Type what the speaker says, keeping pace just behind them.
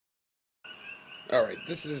All right,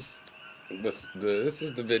 this is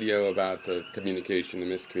the video about the communication, the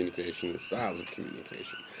miscommunication, the styles of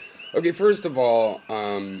communication. Okay, first of all,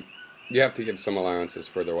 you have to give some allowances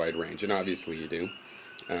for the wide range, and obviously you do,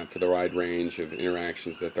 for the wide range of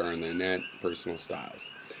interactions that there are on the net, personal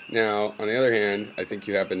styles. Now, on the other hand, I think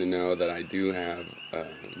you happen to know that I do have a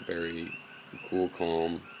very cool,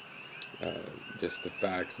 calm, uh, just the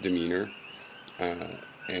facts demeanor, uh,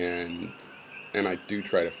 and I do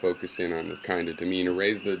try to focus in on the kind of demeanor,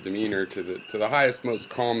 raise the demeanor to the highest, most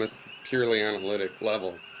calmest, purely analytic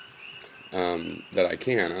level that I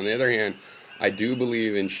can. On the other hand, I do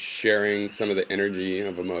believe in sharing some of the energy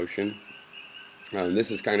of emotion. This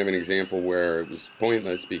is kind of an example where it was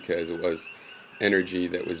pointless because it was energy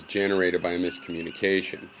that was generated by a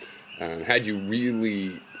miscommunication. Had you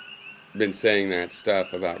really been saying that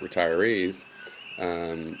stuff about retirees,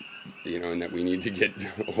 um, and that we need to get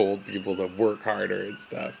old people to work harder and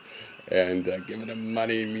stuff, and giving them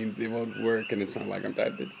money means they won't work, and it's not like I'm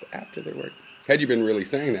that. It's after they work. Had you been really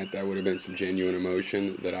saying that, that would have been some genuine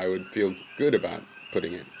emotion that I would feel good about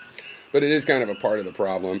putting in. But it is kind of a part of the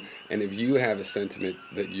problem, and if you have a sentiment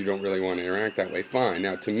that you don't really want to interact that way, fine.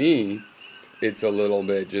 Now, to me, it's a little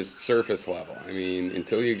bit just surface level. I mean,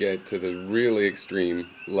 until you get to the really extreme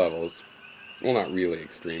levels, well, not really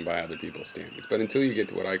extreme by other people's standards, but until you get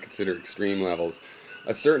to what I consider extreme levels,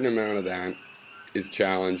 a certain amount of that is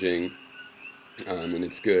challenging, and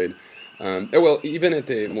it's good. Well, even at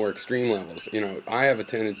the more extreme levels, I have a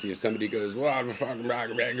tendency if somebody goes, well, I'm a fucking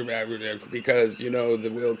because,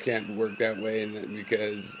 the will can't work that way, and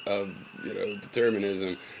because of,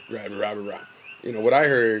 determinism, rah, rah, rah, rah. What I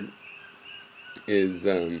heard is,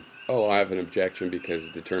 oh, I have an objection because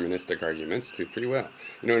of deterministic arguments to free will.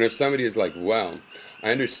 And if somebody is like, well,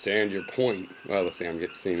 I understand your point. Well, let's see, I'm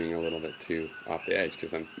seeming a little bit too off the edge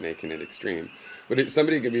because I'm making it extreme. But if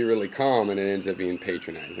somebody could be really calm and it ends up being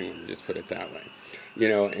patronizing, let me just put it that way.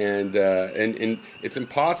 And it's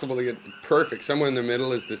impossible to get perfect. Somewhere in the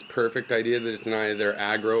middle is this perfect idea that it's neither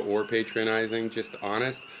aggro or patronizing, just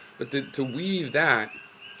honest. But to weave that,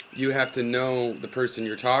 you have to know the person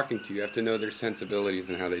you're talking to. You have to know their sensibilities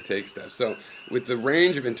and how they take stuff. So, with the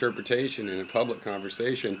range of interpretation in a public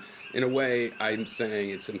conversation, in a way, I'm saying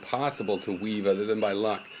it's impossible to weave, other than by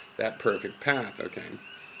luck, that perfect path. Okay,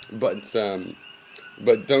 but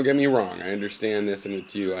but don't get me wrong. I understand this, and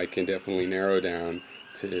with you, I can definitely narrow down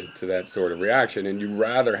to that sort of reaction. And you'd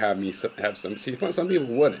rather have me have some. See, some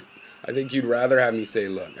people wouldn't. I think you'd rather have me say,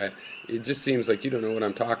 look, it just seems like you don't know what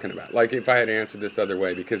I'm talking about. Like if I had answered this other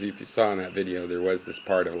way, because if you saw in that video, there was this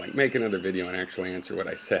part of like, make another video and actually answer what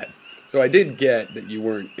I said. So I did get that you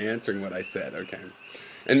weren't answering what I said, okay.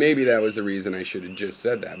 And maybe that was the reason I should have just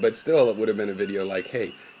said that. But still, it would have been a video like,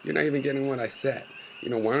 hey, you're not even getting what I said.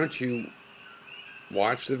 Why don't you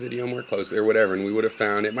watch the video more closely or whatever? And we would have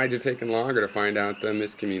found it might have taken longer to find out the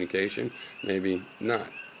miscommunication, maybe not.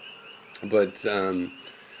 But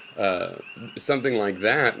uh, something like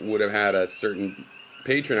that would have had a certain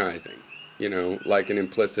patronizing, like an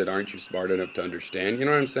implicit, aren't you smart enough to understand? You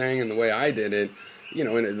know what I'm saying? And the way I did it,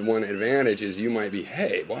 and the one advantage is you might be,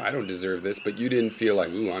 hey, well, I don't deserve this, but you didn't feel like,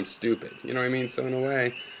 ooh, I'm stupid. You know what I mean? So in a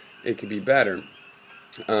way, it could be better.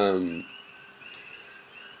 Um,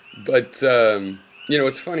 but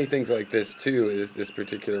it's funny things like this too. Is this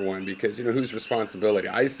particular one because whose responsibility?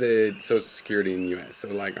 I said Social Security in the U.S. So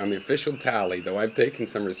like on the official tally, though I've taken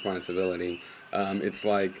some responsibility. It's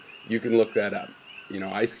like you can look that up.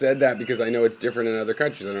 I said that because I know it's different in other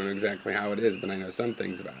countries. I don't know exactly how it is, but I know some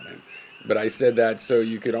things about it. But I said that so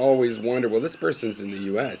you could always wonder, well, this person's in the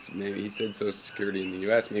U.S. Maybe he said Social Security in the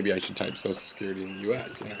U.S. Maybe I should type Social Security in the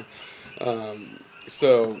U.S.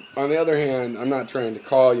 So on the other hand, I'm not trying to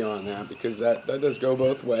call you on that because that does go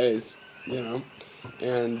both ways, you know.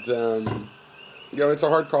 And it's a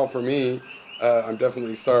hard call for me. I'm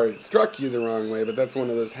definitely sorry it struck you the wrong way, but that's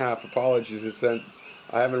one of those half apologies. In sense,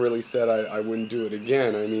 I haven't really said I wouldn't do it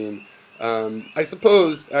again. I mean, I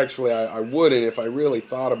suppose actually I wouldn't if I really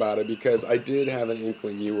thought about it because I did have an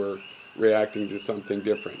inkling you were reacting to something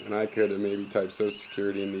different, and I could have maybe typed Social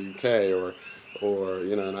Security in the UK or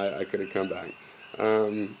and I could have come back.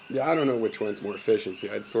 Yeah, I don't know which one's more efficiency.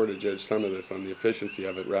 I'd sort of judge some of this on the efficiency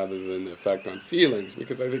of it rather than the effect on feelings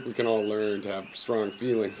because I think we can all learn to have strong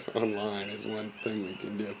feelings online is one thing we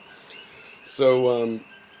can do. So,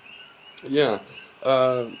 yeah.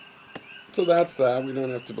 Uh, so that's that. We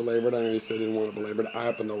don't have to belabor it. I know you said I didn't want to belabor it. I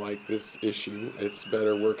happen to like this issue. It's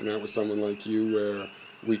better working out with someone like you where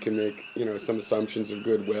we can make, some assumptions of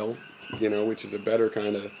goodwill, which is a better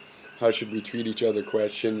kind of how should we treat each other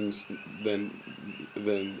questions than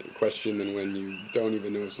question than when you don't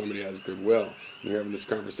even know if somebody has goodwill and you're having this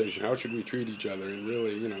conversation. How should we treat each other? And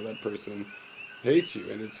really, that person hates you,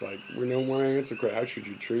 and it's like we don't want to answer. How should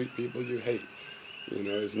you treat people you hate?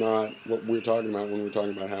 Is not what we're talking about when we're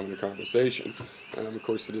talking about having a conversation. Of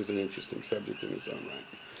course, it is an interesting subject in its own right.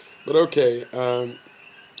 But okay,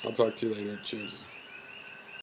 I'll talk to you later. Cheers.